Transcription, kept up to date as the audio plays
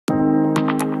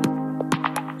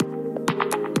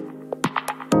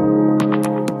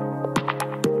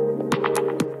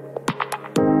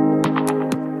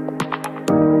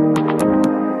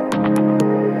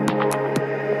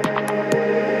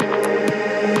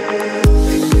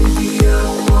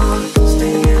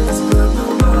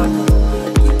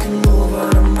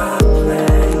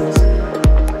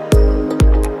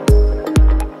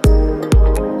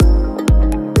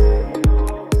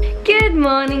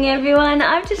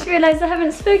just realised I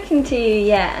haven't spoken to you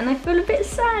yet and I feel a bit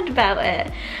sad about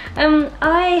it.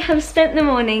 I have spent the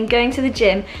morning going to the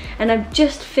gym and I've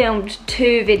just filmed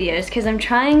 2 videos because I'm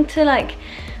trying to like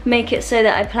make it so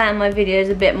that I plan my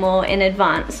videos a bit more in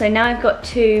advance. So now I've got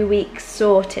 2 weeks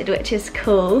sorted, which is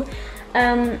cool.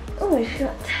 Oh, I've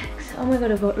got text. Oh my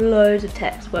god, I've got loads of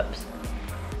text. Whoops.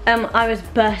 I was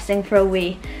bursting for a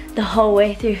wee the whole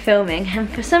way through filming, and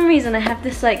for some reason I have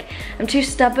this like, I'm too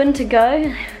stubborn to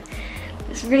go.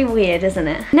 It's really weird, isn't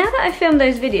it? Now that I've filmed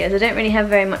those videos, I don't really have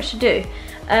very much to do.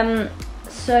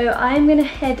 So I'm gonna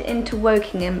head into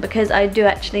Wokingham because I do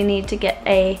actually need to get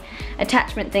a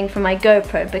attachment thing for my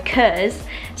GoPro, because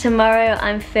tomorrow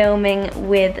I'm filming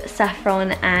with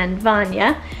Saffron and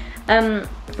Vanya.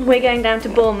 We're going down to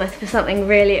Bournemouth for something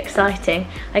really exciting.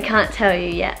 I can't tell you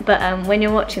yet, but when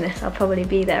you're watching this, I'll probably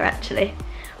be there actually,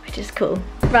 which is cool.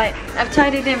 Right, I've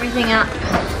tidied everything up,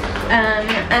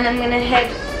 and I'm gonna head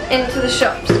into the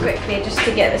shops quickly just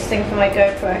to get this thing for my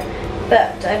GoPro.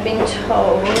 But I've been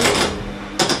told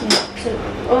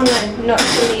not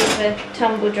to leave the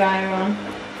tumble dryer on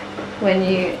when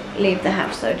you leave the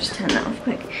house, so just turn that off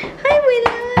quick. Hi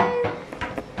Willow!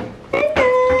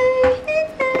 Hello!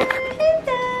 Hello!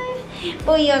 Hello!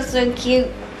 Oh, you're so cute,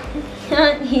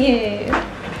 aren't you?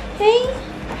 Hey?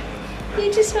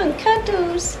 You just want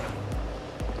cuddles.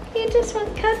 You just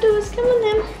want cuddles. Come on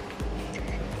then.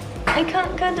 I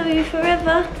can't cuddle you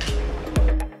forever.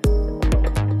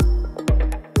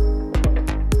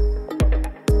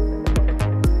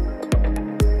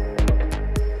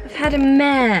 I've had a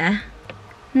mare.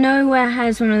 Nowhere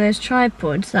has one of those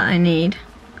tripods that I need.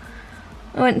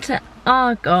 I went to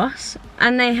Argos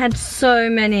and they had so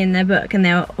many in their book and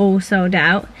they were all sold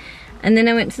out. And then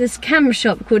I went to this camera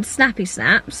shop called Snappy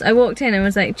Snaps. I walked in and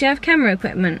was like, do you have camera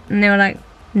equipment? And they were like,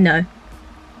 no.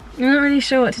 I'm not really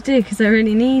sure what to do because I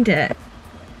really need it.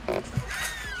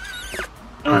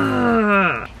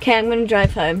 Okay, I'm gonna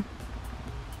drive home.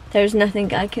 There's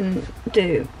nothing I can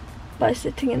do by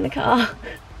sitting in the car.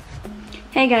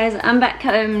 Hey guys, I'm back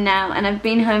home now and I've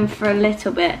been home for a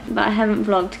little bit, but I haven't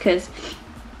vlogged because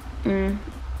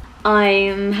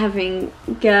I'm having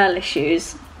girl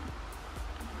issues.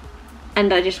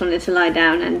 And I just wanted to lie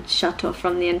down and shut off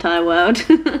from the entire world.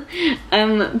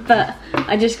 But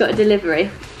I just got a delivery,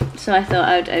 so I thought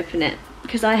I would open it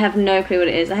because I have no clue what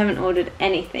it is. I haven't ordered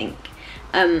anything.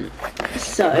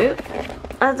 So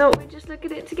I thought we'd just look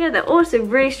at it together. Also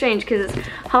really strange because it's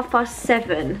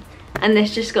 7:30 and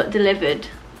this just got delivered.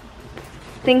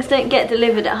 Things don't get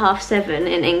delivered at 7:30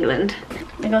 in England.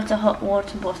 I got a hot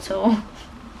water bottle.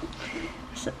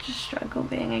 Such a struggle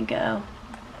being a girl.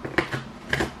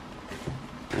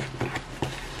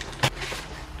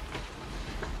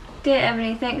 Dear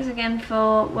Emily, thanks again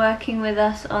for working with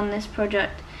us on this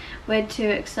project. We're so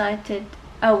excited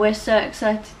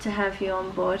to have you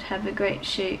on board. Have a great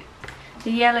shoot.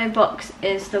 The yellow box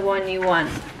is the one you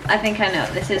want. I think I know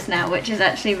what this is now, which is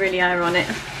actually really ironic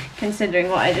considering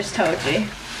what I just told you.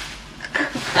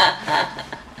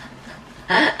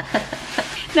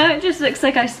 Now it just looks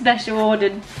like I special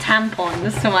ordered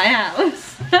tampons for my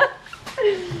house.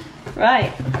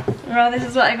 Right, well this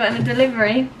is what I got in a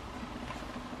delivery.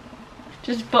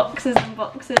 Just boxes and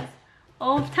boxes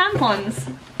of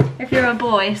tampons. If you're a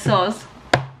boy, soz.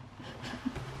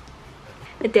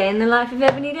 A day in the life of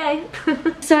Ebony Day.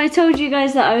 So I told you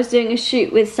guys that I was doing a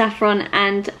shoot with Saffron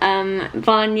and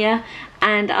Vanya,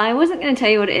 and I wasn't going to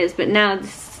tell you what it is, but now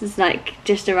this is like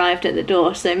just arrived at the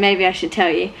door, so maybe I should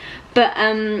tell you. But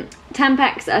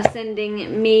Tampax are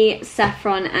sending me,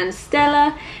 Saffron and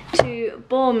Stella to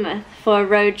Bournemouth for a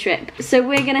road trip. So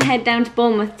we're gonna head down to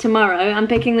Bournemouth tomorrow. I'm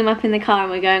picking them up in the car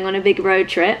and we're going on a big road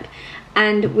trip.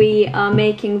 And we are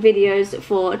making videos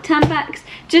for Tampax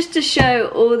just to show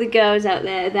all the girls out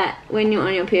there that when you're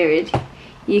on your period,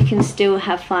 you can still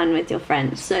have fun with your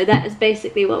friends. So that is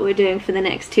basically what we're doing for the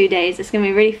next 2 days. It's gonna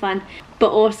be really fun,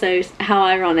 but also how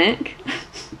ironic.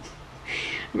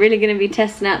 Really going to be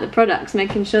testing out the products,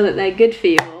 making sure that they're good for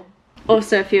you all.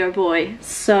 Also, if you're a boy,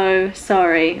 so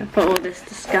sorry for all this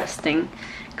disgusting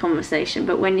conversation,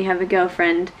 but when you have a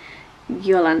girlfriend,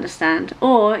 you'll understand.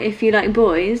 Or if you like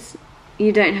boys,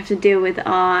 you don't have to deal with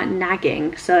our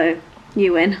nagging, so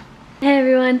you win. Hey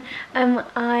everyone,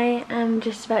 I am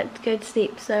just about to go to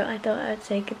sleep, so I thought I would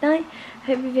say goodnight.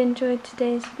 Hope you've enjoyed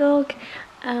today's vlog,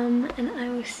 and I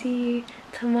will see you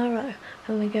tomorrow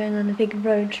when we're going on a big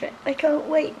road trip. I can't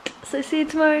wait. So see you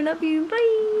tomorrow. Love you.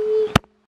 Bye.